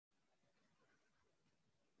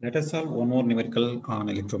Let us solve one more numerical on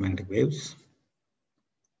electromagnetic waves.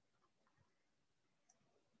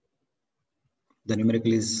 The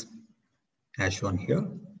numerical is as shown here.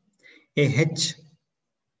 A H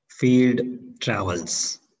field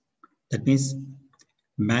travels. That means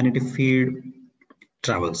magnetic field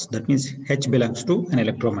travels. That means H belongs to an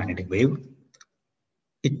electromagnetic wave.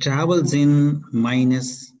 It travels in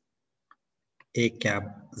minus a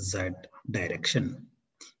cap z direction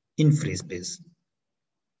in free space.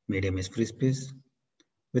 Medium is free space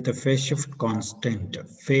with a phase shift constant.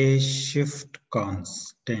 Phase shift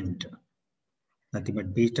constant, nothing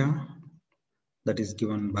but beta, that is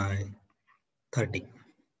given by 30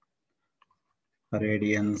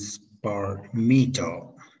 radians per meter.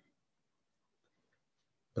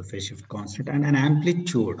 The phase shift constant and an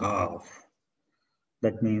amplitude of,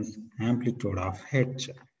 that means amplitude of H,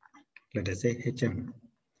 let us say HM,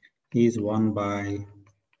 is 1 by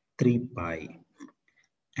 3 pi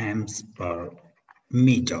amps per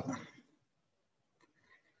meter.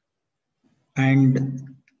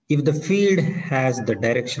 And if the field has the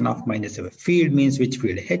direction of minus a, field means which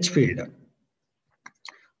field? H field.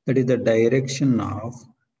 That is the direction of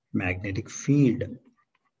magnetic field.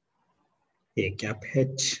 A cap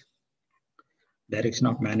H. Direction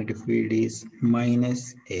of magnetic field is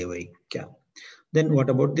minus AY cap. Then what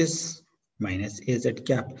about this minus AZ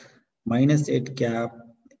cap? Minus A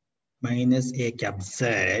cap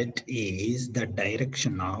Z is the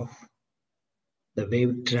direction of the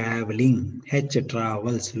wave traveling. H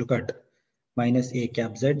travels. Look at minus A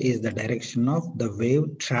cap Z is the direction of the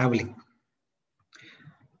wave traveling.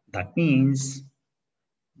 That means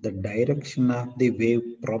the direction of the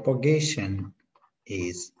wave propagation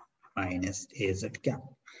is minus AZ cap.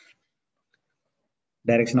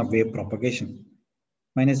 Direction of wave propagation.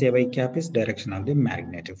 Minus AY cap is direction of the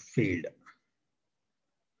magnetic field.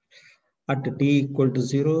 At t equal to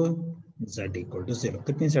 0, z equal to 0.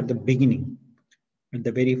 That means at the beginning, at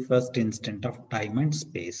the very first instant of time and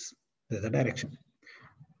space, this is the direction.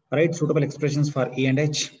 Write suitable expressions for E and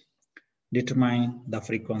H. Determine the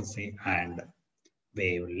frequency and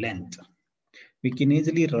wavelength. We can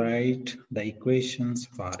easily write the equations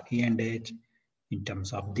for E and H in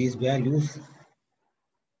terms of these values.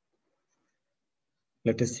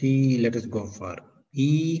 Let us see, let us go for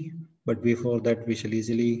E, but before that we shall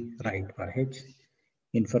easily write for H.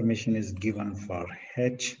 Information is given for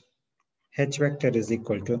H. H vector is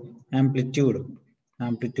equal to amplitude.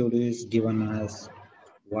 Amplitude is given as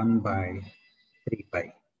 1 by 3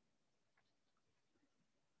 pi.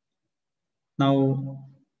 Now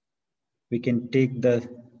we can take the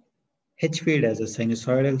H field as a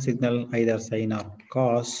sinusoidal signal, either sine or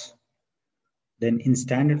cos. Then in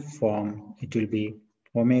standard form, it will be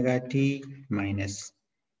omega t minus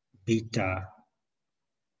beta.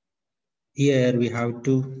 Here we have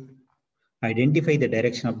to identify the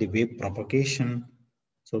direction of the wave propagation.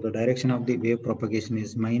 So the direction of the wave propagation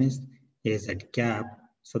is minus AZ cap.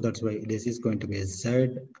 So that's why this is going to be a Z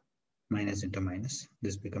minus into minus.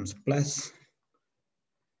 This becomes plus.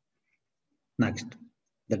 Next,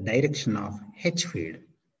 the direction of H field,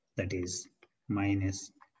 that is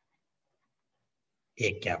minus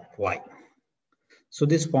A cap Y. So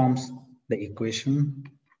this forms the equation.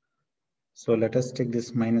 So let us take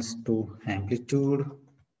this minus to amplitude.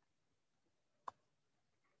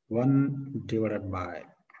 1 divided by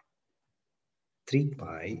 3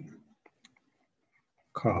 pi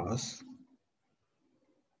cos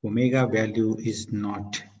omega value is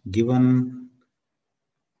not given.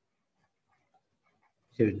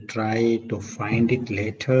 We'll try to find it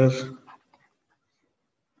later.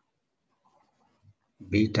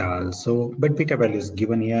 Beta also, but beta value is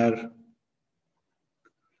given here.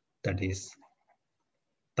 That is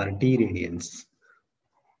 30 radians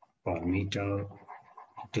per meter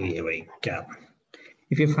to AY cap.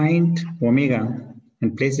 If you find omega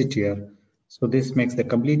and place it here, so this makes the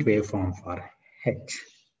complete waveform for H.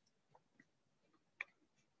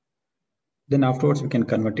 Then afterwards we can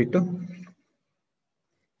convert it to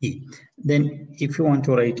E. Then if you want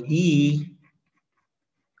to write E,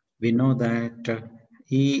 we know that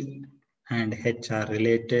E and H are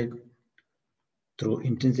related through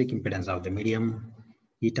intrinsic impedance of the medium,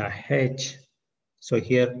 eta H. So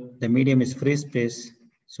here the medium is free space,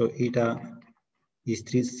 so eta is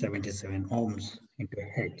 377 ohms into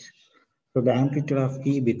H. So the amplitude of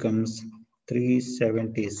E becomes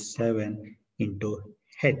 377 into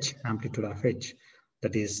H, amplitude of H,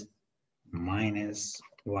 that is minus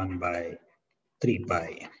 1 by 3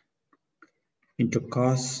 pi into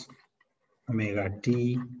cos omega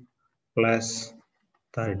t plus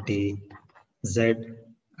 30 Z,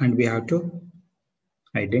 and we have to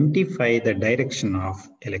Identify the direction of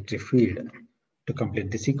electric field to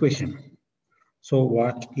complete this equation. So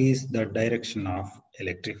what is the direction of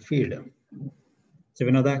electric field? So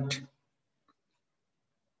we know that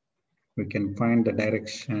we can find the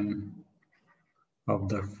direction of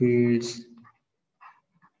the fields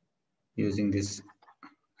using this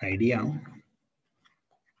idea,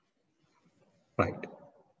 right?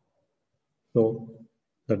 So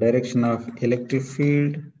the direction of electric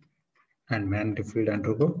field and magnetic field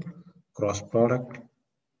undergo cross product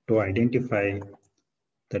to identify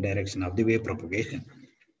the direction of the wave propagation.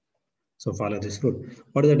 So follow this rule.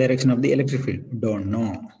 What is the direction of the electric field? Don't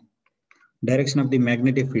know. Direction of the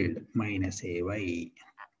magnetic field minus AY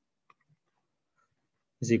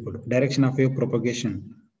is equal to direction of wave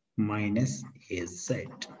propagation minus AZ.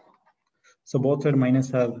 So both side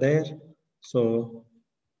minus are there. So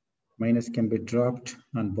minus can be dropped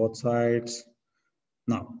on both sides.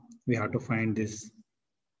 Now we have to find this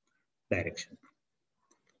direction.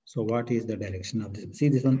 So what is the direction of this? See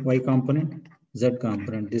this one, Y component, Z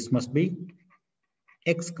component. This must be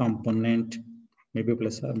X component, maybe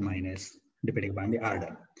plus or minus, depending upon the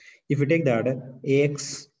order. If you take the order,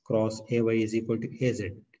 AX cross AY is equal to AZ.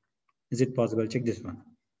 Is it possible? Check this one.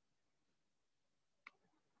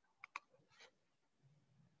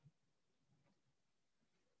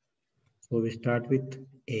 So we start with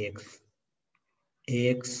AX.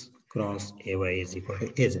 AX cross AY is equal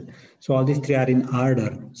to AZ. So all these three are in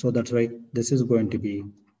order. So that's why this is going to be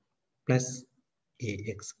plus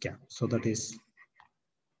AX cap. So that is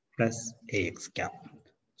plus AX cap.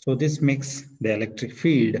 So this makes the electric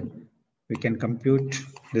field. We can compute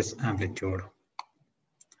this amplitude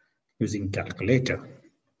using calculator.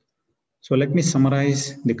 So let me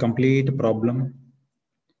summarize the complete problem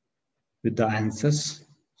with the answers.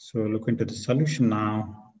 So look into the solution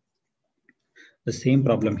now. The same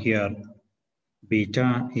problem here.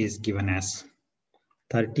 Beta is given as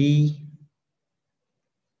 30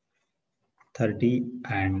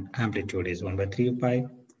 and amplitude is 1/3 pi.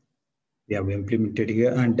 We have implemented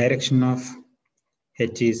here, and direction of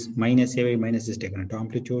H is minus AY, minus is taken into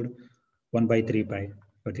amplitude 1/3 pi.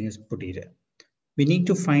 Everything is put here. We need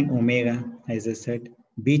to find omega, as I said.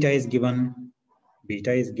 Beta is given.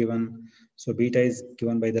 So beta is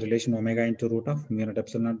given by the relation omega into root of mu naught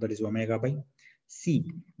epsilon naught, that is omega by C,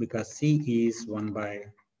 because C is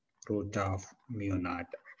 1/root of mu naught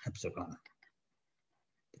epsilon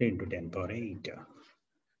 3 into 10 power 8.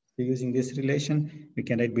 So using this relation, we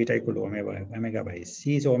can write beta equal to omega by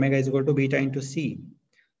C. So omega is equal to beta into C.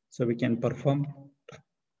 So we can perform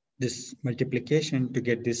this multiplication to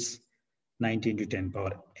get this 19 to 10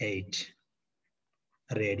 power 8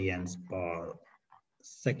 radians per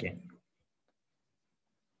second.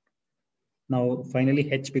 Now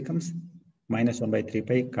finally H becomes minus 1/3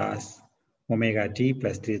 pi cos omega t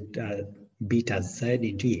plus 3 beta z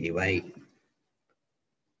into AY.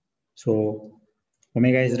 So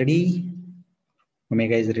omega is ready.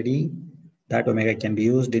 That omega can be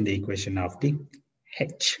used in the equation of the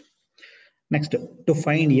H. Next, to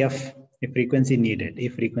find F, if frequency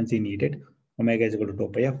needed, omega is equal to 2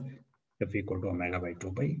 pi F equal to omega by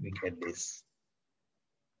 2 pi, we get this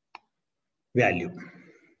value.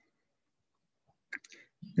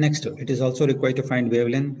 Next, it is also required to find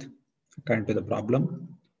wavelength according to the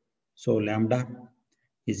problem. So lambda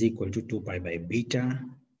is equal to 2 pi by beta,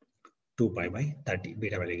 2 pi by 30.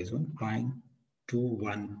 Beta value is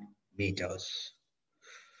 1.21 meters.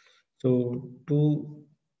 So two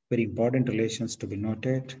very important relations to be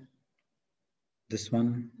noted. This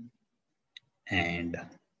one and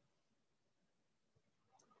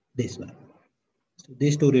this one. So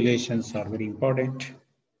these two relations are very important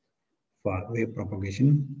for wave propagation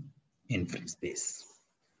in free space.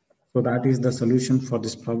 So that is the solution for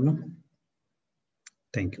this problem.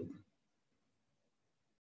 Thank you.